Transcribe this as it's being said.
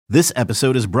This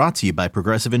episode is brought to you by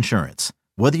Progressive Insurance.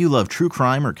 Whether you love true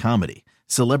crime or comedy,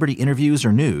 celebrity interviews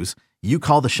or news, you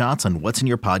call the shots on what's in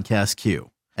your podcast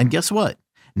queue. And guess what?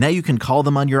 Now you can call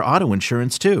them on your auto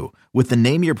insurance too with the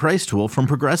Name Your Price tool from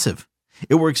Progressive.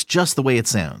 It works just the way it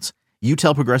sounds. You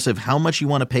tell Progressive how much you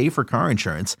want to pay for car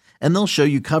insurance, and they'll show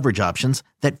you coverage options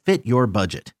that fit your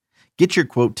budget. Get your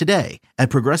quote today at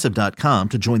Progressive.com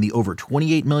to join the over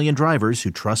 28 million drivers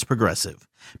who trust Progressive.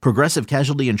 Progressive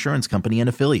Casualty Insurance Company and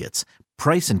Affiliates.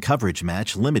 Price and coverage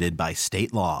match limited by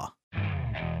state law.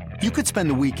 You could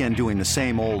spend the weekend doing the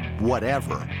same old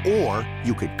whatever, or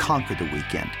you could conquer the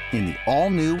weekend in the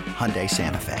all-new Hyundai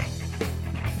Santa Fe.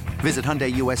 Visit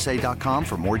HyundaiUSA.com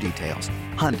for more details.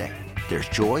 Hyundai, there's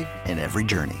joy in every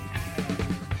journey.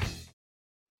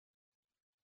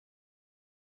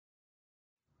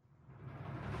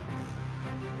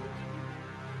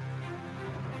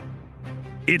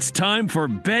 It's time for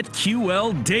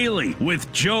BetQL Daily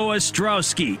with Joe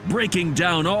Ostrowski, breaking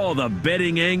down all the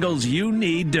betting angles you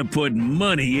need to put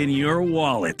money in your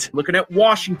wallet. Looking at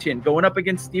Washington going up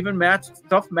against Steven Matz,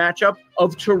 tough matchup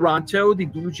of Toronto. The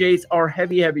Blue Jays are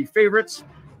heavy favorites,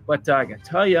 but I got to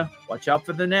tell you, watch out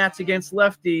for the Nats against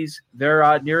lefties.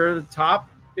 They're near the top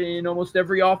in almost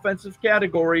every offensive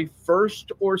category,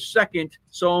 first or second.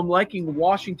 So I'm liking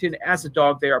Washington as a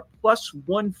dog. They are plus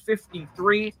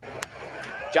 153.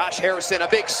 Josh Harrison, a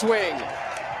big swing.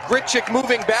 Grichuk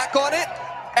moving back on it,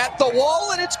 at the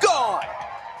wall, and it's gone.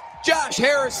 Josh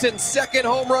Harrison's second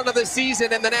home run of the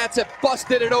season, and the Nats have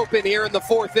busted it open here in the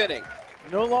fourth inning.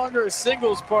 No longer a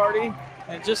singles party,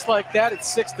 and just like that,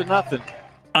 it's 6-0.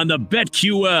 On the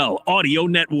BetQL Audio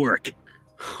Network.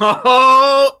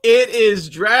 Oh, it is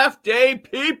draft day,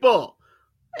 people.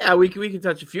 Yeah, we can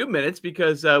touch a few minutes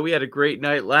because we had a great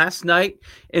night last night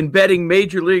in betting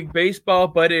Major League Baseball,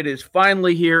 but it is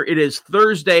finally here. It is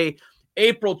Thursday,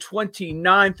 April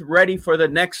 29th, ready for the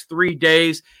next 3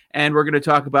 days, and we're going to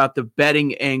talk about the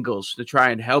betting angles to try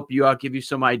and help you out, give you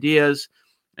some ideas.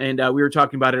 And we were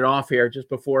talking about it off here just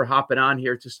before hopping on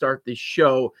here to start the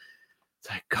show. It's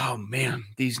like, oh, man,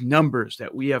 these numbers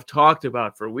that we have talked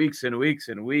about for weeks and weeks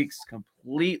and weeks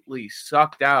completely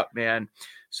sucked out, man.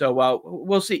 So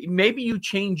we'll see. Maybe you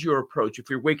change your approach if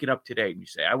you're waking up today and you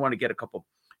say, I want to get a couple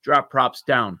drop props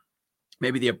down.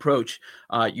 Maybe the approach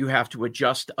you have to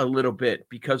adjust a little bit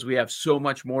because we have so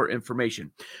much more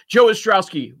information. Joe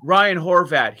Ostrowski, Ryan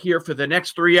Horvat here for the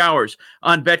next 3 hours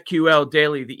on BetQL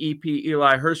Daily. The EP,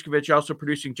 Eli Herskovich, also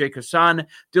producing Jake Hassan,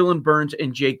 Dylan Burns,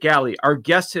 and Jake Galley. Our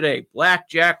guest today,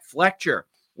 Blackjack Fletcher,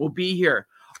 will be here.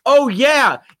 Oh,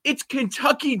 yeah, it's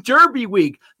Kentucky Derby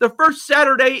week. The first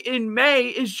Saturday in May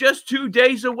is just 2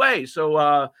 days away.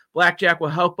 So Blackjack will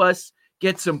help us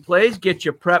get some plays, get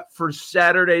you prepped for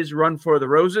Saturday's Run for the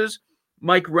Roses.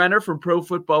 Mike Renner from Pro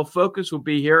Football Focus will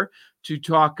be here to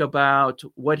talk about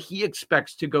what he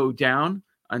expects to go down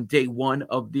on day one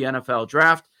of the NFL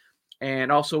draft.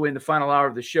 And also in the final hour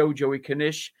of the show, Joey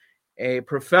Knish, a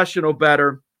professional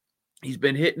bettor. He's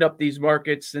been hitting up these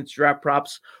markets since draft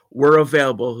props were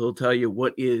available. He'll tell you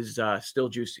what is still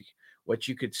juicy, what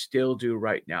you could still do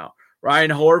right now.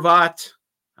 Ryan Horvat,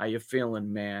 how you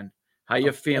feeling, man? How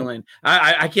you feeling?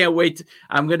 I can't wait.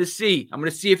 I'm going to see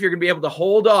if you're going to be able to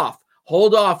hold off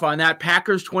on that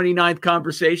Packers 29th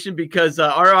conversation because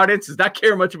our audience does not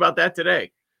care much about that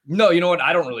today. No, you know what?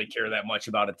 I don't really care that much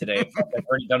about it today. I've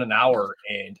already done an hour,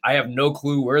 and I have no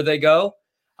clue where they go.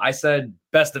 I said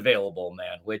best available,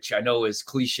 man, which I know is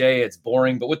cliche. It's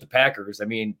boring. But with the Packers, I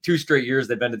mean, 2 straight years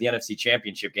they've been to the NFC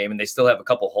Championship game, and they still have a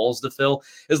couple holes to fill.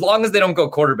 As long as they don't go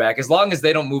quarterback, as long as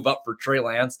they don't move up for Trey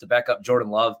Lance to back up Jordan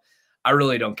Love, I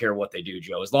really don't care what they do,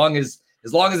 Joe. As long as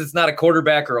it's not a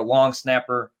quarterback or a long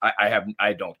snapper,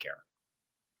 I don't care.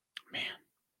 Man,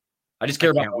 I just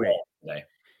care about the ball today.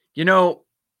 You know,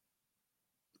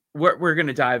 we're going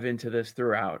to dive into this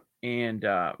throughout, and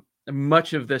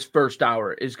much of this first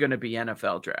hour is going to be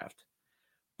NFL draft.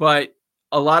 But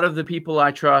a lot of the people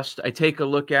I trust, I take a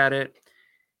look at it,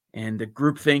 and the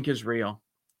groupthink is real.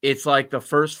 It's like the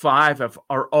first 5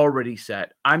 are already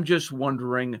set. I'm just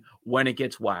wondering when it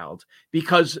gets wild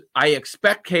because I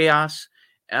expect chaos.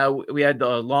 We had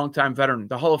the longtime veteran,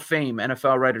 the Hall of Fame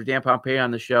NFL writer Dan Pompei on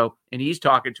the show, and he's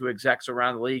talking to execs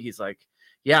around the league. He's like,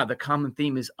 yeah, the common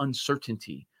theme is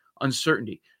uncertainty.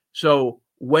 So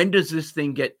when does this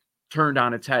thing get turned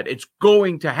on its head? It's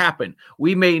going to happen.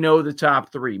 We may know the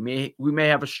top 3. We may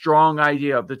have a strong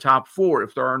idea of the top 4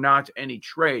 if there are not any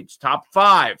trades, top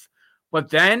 5. But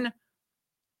then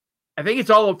I think it's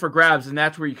all up for grabs, and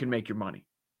that's where you can make your money.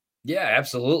 Yeah,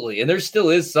 absolutely. And there still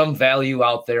is some value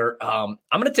out there. I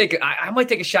might take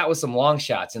a shot with some long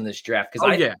shots in this draft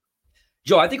because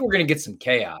Joe, I think we're going to get some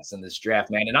chaos in this draft,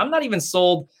 man. And I'm not even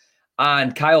sold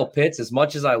on Kyle Pitts as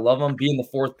much as I love him being the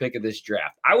 4th pick of this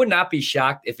draft. I would not be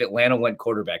shocked if Atlanta went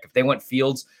quarterback, if they went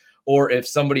Fields, or if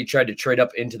somebody tried to trade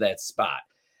up into that spot.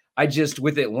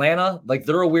 With Atlanta, like,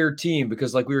 they're a weird team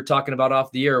because, like we were talking about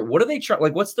off the air, what are they trying?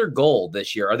 Like, what's their goal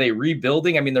this year? Are they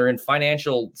rebuilding? I mean, they're in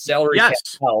financial salary.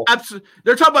 Yes, absolutely.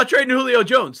 They're talking about trading Julio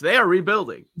Jones. They are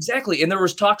rebuilding. Exactly. And there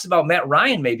was talks about Matt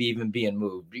Ryan maybe even being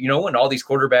moved, and all these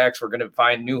quarterbacks were going to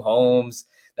find new homes.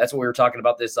 That's what we were talking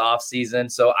about this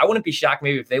offseason. So I wouldn't be shocked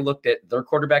maybe if they looked at their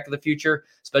quarterback of the future,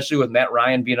 especially with Matt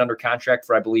Ryan being under contract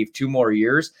for, I believe, 2 more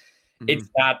years. Mm-hmm. It's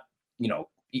not,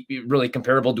 really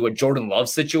comparable to a Jordan Love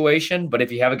situation. But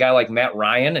if you have a guy like Matt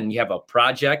Ryan and you have a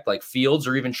project like Fields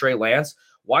or even Trey Lance,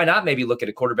 why not maybe look at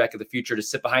a quarterback of the future to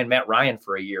sit behind Matt Ryan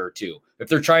for a year or two? If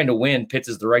they're trying to win, Pitts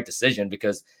is the right decision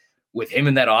because with him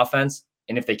in that offense,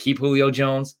 and if they keep Julio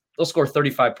Jones, they'll score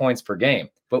 35 points per game.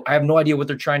 But I have no idea what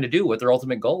they're trying to do, what their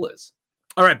ultimate goal is.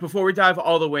 All right, before we dive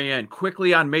all the way in,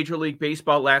 quickly on Major League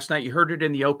Baseball last night, you heard it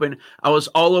in the open. I was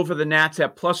all over the Nats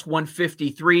at plus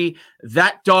 153.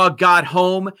 That dog got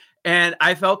home, and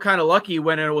I felt kind of lucky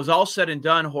when it was all said and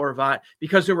done, Horvat,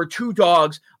 because there were 2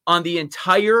 dogs on the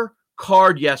entire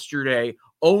card yesterday,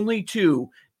 only 2.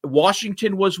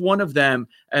 Washington was one of them,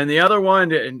 and the other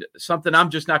one, and something I'm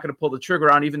just not going to pull the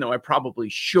trigger on, even though I probably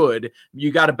should.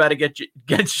 You got to bet against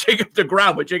Jacob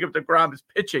deGrom, but Jacob deGrom is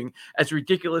pitching, as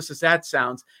ridiculous as that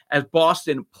sounds, as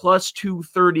Boston plus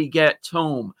 230 gets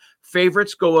home.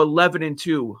 Favorites go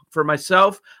 11-2. For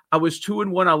myself, I was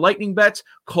 2-1 on lightning bets.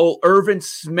 Cole Irvin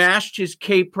smashed his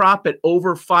K prop at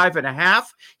over 5.5.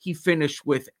 He finished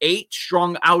with 8.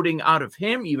 Strong outing out of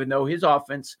him, even though his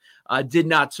offense did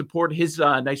not support his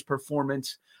nice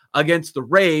performance against the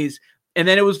Rays. And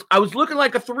then I was looking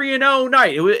like a 3-0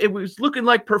 night. It was looking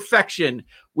like perfection.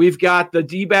 We've got the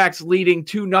D-backs leading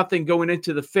 2-0 going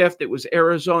into the 5th. It was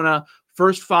Arizona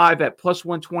first 5 at plus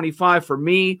 125 for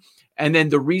me. And then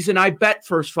the reason I bet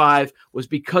first 5 was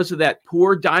because of that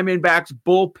poor Diamondbacks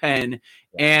bullpen.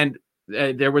 And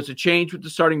there was a change with the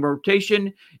starting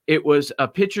rotation. It was a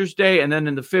pitcher's day. And then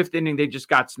in the 5th inning, they just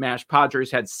got smashed.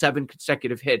 Padres had 7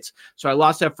 consecutive hits. So I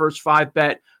lost that first 5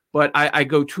 bet. But I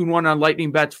go 2-1 on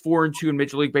lightning bets, 4-2 in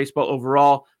Major League Baseball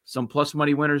overall. Some plus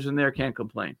money winners in there. Can't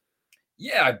complain.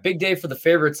 Yeah, big day for the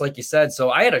favorites, like you said. So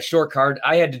I had a short card.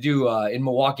 I had to do in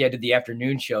Milwaukee. I did the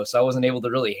afternoon show, so I wasn't able to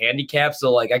really handicap.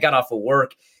 So I got off of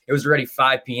work. It was already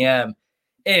 5 p.m.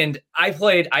 And I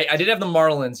played. I did have the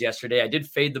Marlins yesterday. I did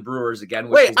fade the Brewers again.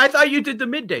 Wait, I thought you did the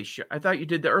midday show. I thought you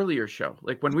did the earlier show,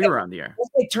 like when we were on the air.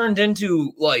 It turned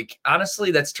into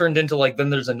honestly, that's turned into then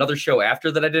there's another show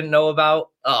after that I didn't know about,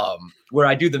 where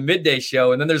I do the midday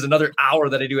show, and then there's another hour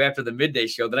that I do after the midday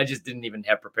show that I just didn't even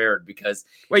have prepared because.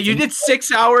 Wait, you did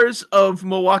 6 hours of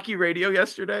Milwaukee radio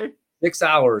yesterday? 6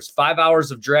 hours, 5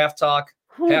 hours of draft talk.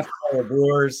 Half hour of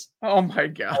Brewers. Oh my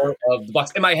God. Of the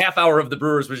Bucks. And my half hour of the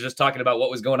Brewers was just talking about what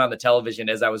was going on the television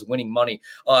as I was winning money.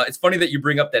 It's funny that you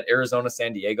bring up that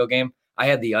Arizona-San Diego game. I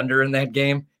had the under in that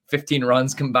game, 15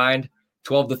 runs combined,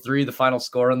 12-3, the final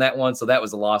score on that one. So that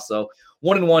was a loss. So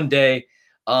 1-1 day.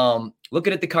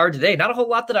 Looking at the card today, not a whole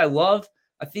lot that I love.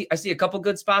 I see a couple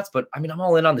good spots, but I'm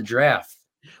all in on the draft.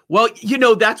 Well,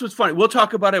 that's what's funny. We'll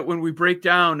talk about it when we break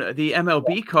down the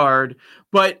MLB card,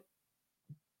 but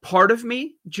part of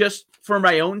me, just for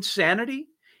my own sanity,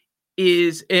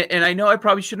 is, and I know I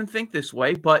probably shouldn't think this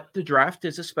way, but the draft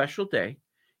is a special day.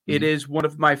 Mm-hmm. It is one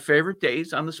of my favorite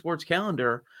days on the sports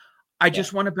calendar. I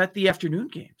just want to bet the afternoon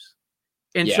games.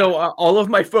 And so all of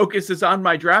my focus is on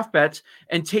my draft bets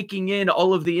and taking in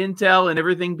all of the intel and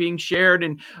everything being shared.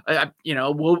 And,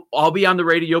 I'll be on the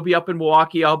radio. You'll be up in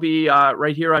Milwaukee. I'll be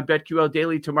right here on BetQL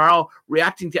Daily tomorrow,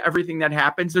 reacting to everything that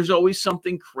happens. There's always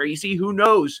something crazy. Who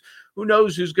knows? Who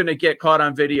knows who's going to get caught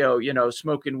on video,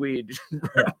 smoking weed?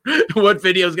 What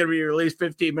video is going to be released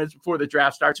 15 minutes before the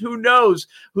draft starts? Who knows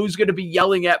who's going to be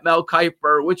yelling at Mel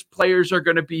Kiper? Which players are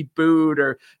going to be booed?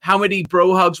 Or how many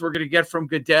bro hugs we're going to get from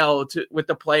Goodell with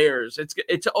the players?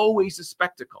 It's always a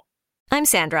spectacle. I'm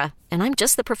Sandra, and I'm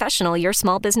just the professional your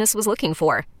small business was looking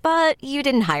for. But you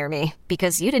didn't hire me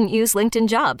because you didn't use LinkedIn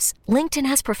Jobs. LinkedIn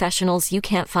has professionals you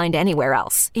can't find anywhere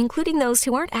else, including those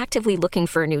who aren't actively looking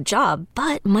for a new job,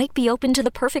 but might be open to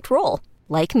the perfect role,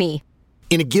 like me.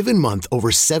 In a given month, over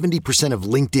 70% of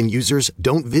LinkedIn users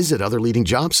don't visit other leading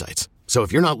job sites. So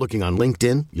if you're not looking on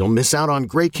LinkedIn, you'll miss out on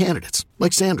great candidates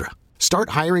like Sandra.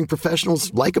 Start hiring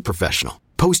professionals like a professional.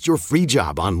 Post your free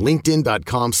job on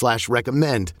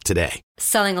linkedin.com/recommend today.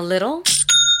 Selling a little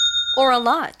or a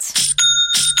lot?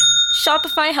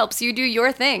 Shopify helps you do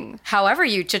your thing, however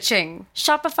you cha-ching.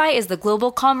 Shopify is the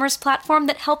global commerce platform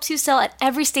that helps you sell at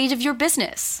every stage of your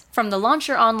business. From the launch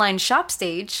your online shop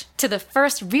stage, to the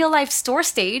first real-life store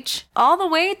stage, all the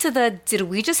way to the did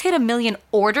we just hit 1 million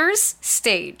orders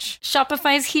stage.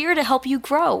 Shopify's here to help you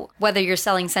grow. Whether you're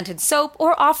selling scented soap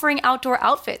or offering outdoor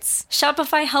outfits,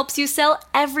 Shopify helps you sell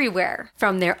everywhere.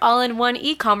 From their all-in-one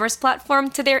e-commerce platform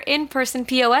to their in-person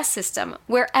POS system,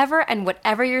 wherever and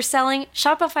whatever you're selling,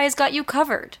 Shopify's got you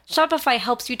covered. Shopify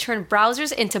helps you turn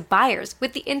browsers into buyers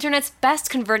with the internet's best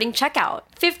converting checkout.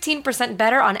 15%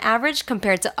 better on average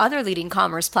compared to other leading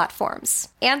commerce platforms.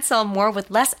 And sell more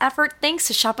with less effort thanks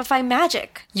to Shopify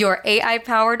Magic, your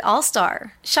AI-powered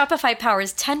all-star. Shopify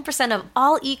powers 10% of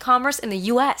all e-commerce in the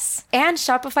US. And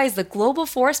Shopify is the global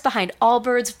force behind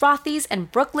Allbirds, Rothy's, and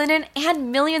Brooklinen,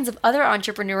 and millions of other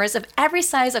entrepreneurs of every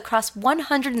size across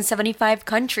 175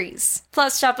 countries.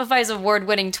 Plus, Shopify's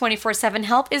award-winning 24/7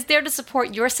 help is there to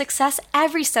support your success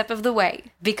every step of the way.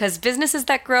 Because businesses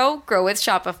that grow with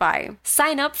Shopify.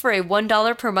 Sign up for a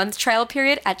 $1 per month trial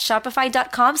period at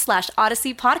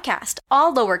shopify.com/Odyssey Podcast,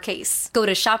 all lowercase. Go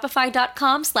to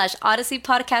shopify.com/Odyssey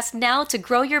Podcast now to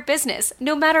grow your business,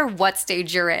 no matter what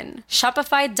stage you're in.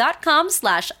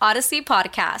 Shopify.com/Odyssey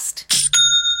Podcast.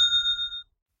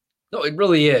 No, it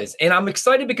really is. And I'm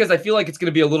excited because I feel like it's going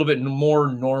to be a little bit more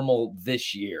normal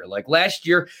this year. Like last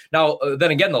year. Now,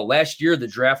 then again, though, last year, the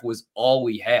draft was all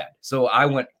we had. So I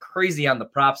went crazy on the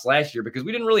props last year because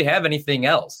we didn't really have anything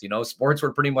else. You know, sports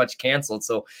were pretty much canceled.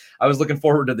 So I was looking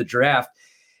forward to the draft.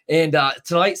 And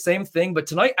tonight, same thing. But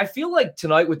tonight, I feel like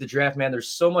tonight with the draft, man, there's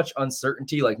so much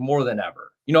uncertainty, like more than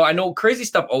ever. You know, I know crazy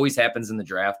stuff always happens in the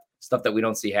draft, stuff that we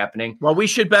don't see happening. Well, we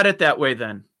should bet it that way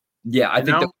then. Yeah, I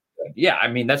think yeah, I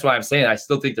mean, that's why I'm saying I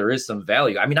still think there is some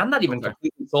value. I mean, I'm not even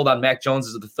completely sold on Mac Jones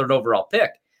as the 3rd overall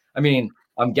pick. I mean,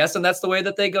 I'm guessing that's the way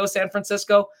that they go, San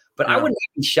Francisco. But I wouldn't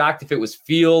be shocked if it was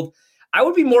Field. I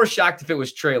would be more shocked if it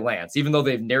was Trey Lance, even though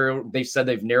they've said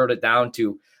they've narrowed it down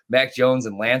to Mac Jones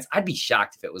and Lance. I'd be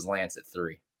shocked if it was Lance at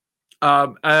 3.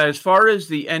 As far as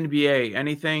the NBA,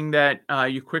 anything that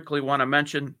you quickly want to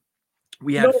mention?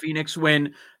 We had Phoenix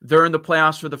win. They're in the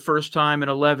playoffs for the first time in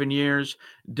 11 years.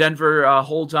 Denver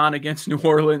holds on against New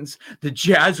Orleans. The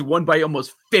Jazz won by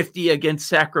almost 50 against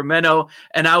Sacramento.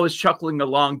 And I was chuckling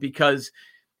along because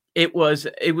it was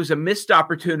a missed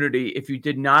opportunity if you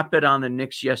did not bet on the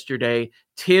Knicks yesterday.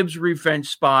 Tibbs' revenge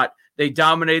spot. They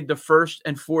dominated the first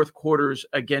and fourth quarters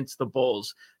against the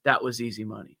Bulls. That was easy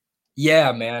money.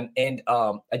 Yeah, man. And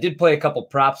I did play a couple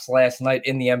props last night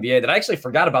in the NBA that I actually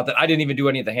forgot about that. I didn't even do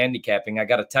any of the handicapping. I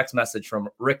got a text message from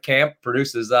Rick Camp,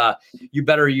 produces You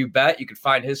Better You Bet. You can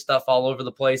find his stuff all over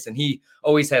the place, and he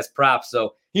always has props.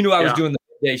 So he knew I was doing the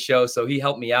midday show, so he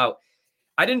helped me out.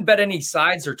 I didn't bet any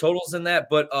sides or totals in that,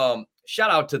 but shout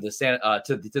out to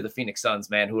the Phoenix Suns,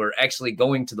 man, who are actually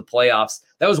going to the playoffs.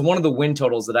 That was one of the win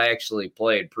totals that I actually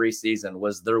played preseason,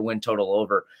 was their win total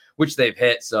over, which they've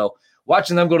hit. So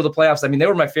watching them go to the playoffs, I mean, they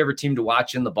were my favorite team to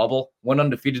watch in the bubble. Went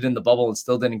undefeated in the bubble and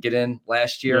still didn't get in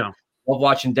last year. Yeah. Love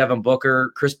watching Devin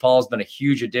Booker. Chris Paul has been a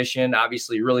huge addition,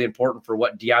 obviously really important for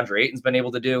what DeAndre Ayton's been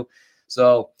able to do.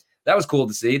 So that was cool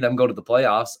to see them go to the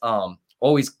playoffs.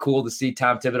 Always cool to see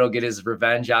Tom Thibodeau get his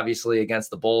revenge, obviously,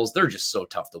 against the Bulls. They're just so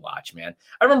tough to watch, man.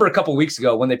 I remember a couple weeks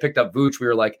ago when they picked up Vooch, we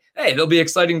were like, hey, they'll be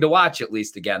exciting to watch at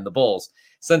least again, the Bulls.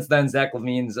 Since then, Zach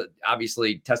LaVine's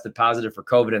obviously tested positive for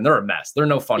COVID, and they're a mess. They're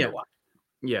no fun to watch.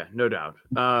 Yeah, no doubt.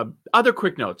 Other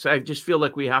quick notes. I just feel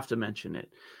like we have to mention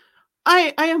it.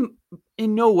 I am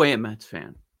in no way a Mets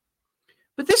fan,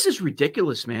 but this is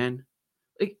ridiculous, man.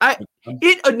 Like I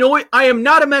am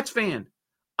not a Mets fan.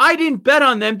 I didn't bet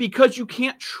on them because you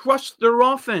can't trust their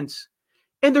offense.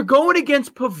 And they're going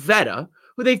against Pivetta,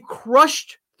 who they've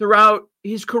crushed throughout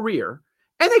his career,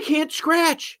 and they can't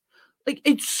scratch. Like,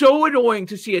 it's so annoying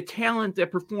to see a talent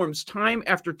that performs time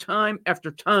after time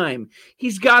after time.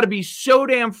 He's got to be so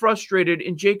damn frustrated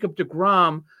in Jacob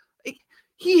deGrom.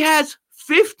 He has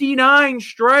 59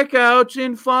 strikeouts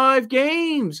in 5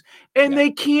 games, and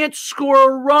they can't score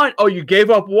a run. Oh, you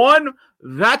gave up one?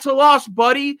 That's a loss,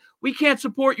 buddy. We can't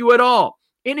support you at all.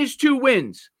 In his 2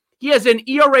 wins, he has an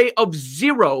ERA of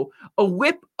 0, a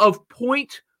whip of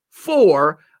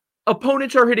 0.4.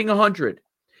 Opponents are hitting 100.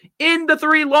 In the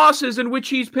 3 losses in which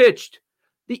he's pitched,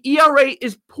 the ERA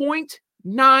is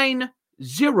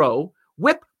 0.90,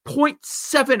 whip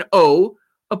 0.70.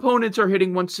 Opponents are hitting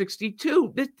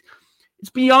 162.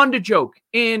 It's beyond a joke.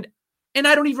 And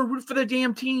I don't even root for the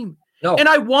damn team. No. And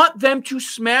I want them to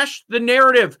smash the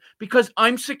narrative because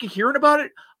I'm sick of hearing about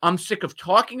it. I'm sick of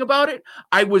talking about it.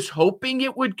 I was hoping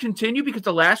it would continue because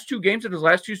the last 2 games and his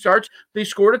last 2 starts, they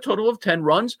scored a total of 10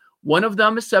 runs. One of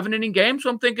them is 7-inning game. So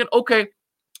I'm thinking, okay,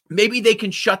 maybe they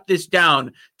can shut this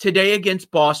down. Today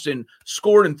against Boston,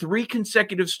 scored in 3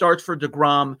 consecutive starts for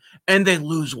DeGrom, and they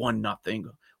lose 1-0.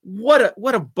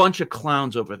 What a bunch of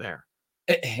clowns over there.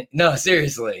 No,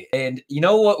 seriously. And you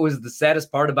know what was the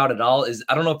saddest part about it all is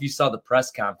I don't know if you saw the press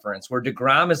conference where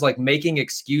DeGrom is like making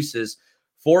excuses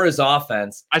for his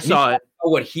offense. I saw it.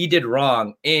 What he did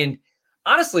wrong. And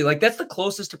honestly, like that's the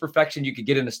closest to perfection you could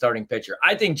get in a starting pitcher.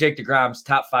 I think Jake DeGrom's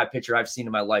top 5 pitcher I've seen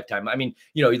in my lifetime. I mean,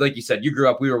 you know, like you said, you grew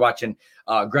up, we were watching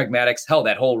Greg Maddux, hell,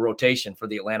 that whole rotation for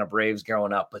the Atlanta Braves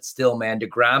growing up. But still, man,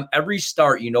 DeGrom, every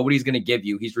start, you know what he's going to give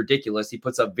you. He's ridiculous. He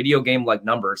puts up video game-like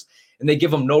numbers, and they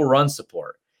give him no run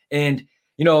support. And,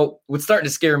 you know, what's starting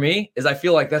to scare me is I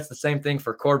feel like that's the same thing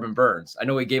for Corbin Burns. I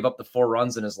know he gave up the 4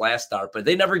 runs in his last start, but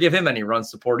they never give him any run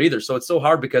support either. So it's so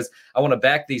hard because I want to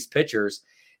back these pitchers.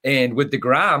 And with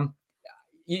DeGrom,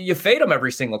 you fade him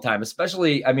every single time,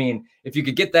 especially, I mean, if you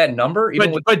could get that number.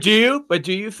 But do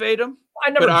you fade him? I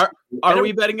never. But are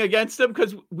we betting against them?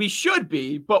 Because we should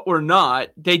be, but we're not.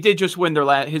 They did just win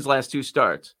his last 2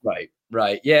 starts.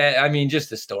 Right. Yeah, I mean, just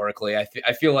historically,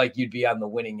 I feel like you'd be on the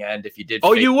winning end if you did.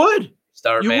 Oh, you would.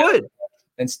 Start, you man. would.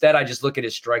 Instead, I just look at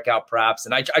his strikeout props,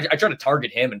 and I try to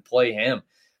target him and play him,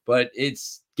 but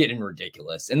it's getting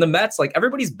ridiculous. And the Mets, like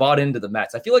everybody's bought into the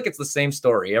Mets. I feel like it's the same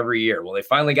story every year. Well, they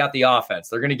finally got the offense.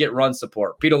 They're going to get run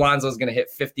support. Pete Alonso's going to hit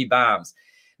 50 bombs.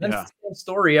 And that's the same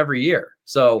story every year.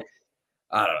 So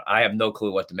I don't know. I have no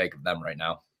clue what to make of them right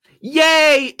now.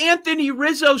 Yay! Anthony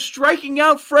Rizzo striking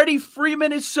out Freddie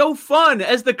Freeman is so fun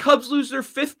as the Cubs lose their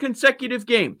 5th consecutive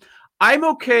game. I'm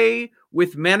okay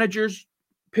with managers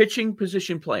pitching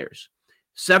position players.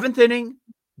 7th inning,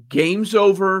 game's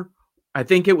over. I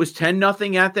think it was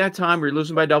 10-0 at that time. We're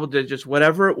losing by double digits,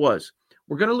 whatever it was.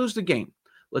 We're going to lose the game.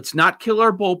 Let's not kill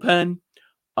our bullpen.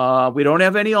 We don't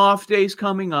have any off days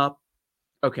coming up.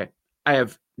 Okay, I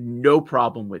have no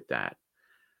problem with that.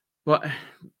 But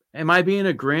am I being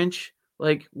a Grinch?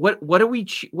 Like, what are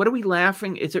we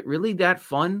laughing? Is it really that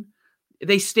fun?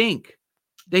 They stink.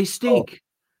 Oh.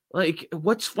 Like,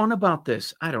 what's fun about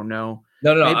this? I don't know.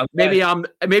 No. Maybe I'm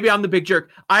the big jerk.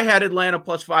 I had Atlanta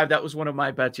 +5. That was one of my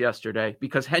bets yesterday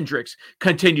because Hendricks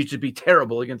continued to be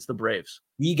terrible against the Braves.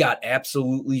 He got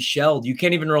absolutely shelled. You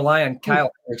can't even rely on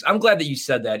Kyle Hendricks. I'm glad that you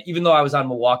said that. Even though I was on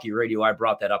Milwaukee radio, I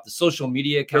brought that up. The social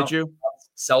media account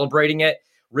celebrating it.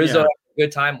 Rizzo had a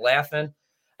good time laughing.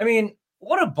 I mean,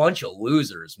 what a bunch of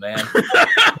losers, man.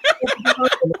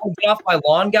 Get off my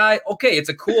lawn, guy. Okay, it's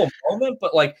a cool moment,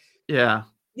 but like,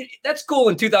 that's cool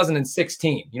in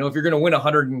 2016. You know, if you're going to win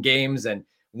 100 games and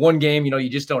one game, you know, you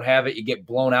just don't have it, you get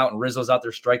blown out and Rizzo's out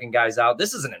there striking guys out.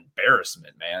 This is an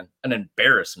embarrassment, man. An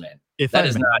embarrassment.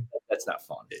 That's not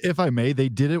fun. If I may, they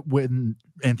did it when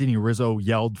Anthony Rizzo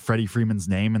yelled Freddie Freeman's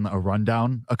name in a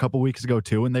rundown a couple weeks ago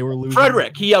too, and they were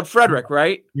losing. He yelled Frederick,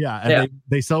 right? Yeah, and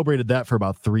they celebrated that for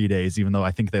about 3 days, even though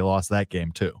I think they lost that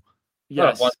game too.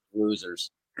 Yes. What a bunch of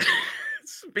losers.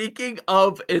 Speaking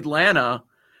of Atlanta,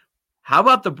 how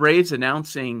about the Braves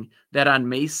announcing that on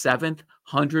May 7th,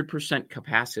 100%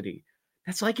 capacity?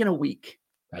 That's like in a week.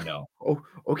 I know. Oh,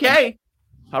 okay.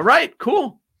 All right,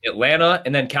 cool. Atlanta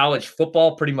and then college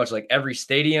football, pretty much like every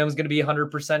stadium is going to be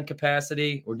 100%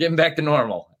 capacity. We're getting back to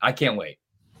normal. I can't wait.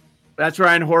 That's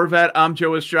Ryan Horvat. I'm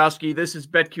Joe Ostrowski. This is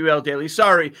BetQL Daily.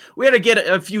 Sorry, we had to get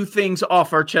a few things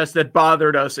off our chest that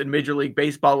bothered us in Major League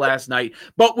Baseball last night,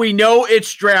 but we know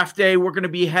it's draft day. We're going to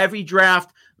be heavy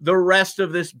draft the rest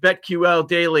of this BetQL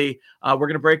Daily. We're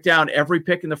going to break down every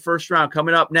pick in the first round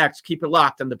coming up next. Keep it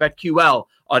locked on the BetQL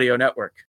Audio Network.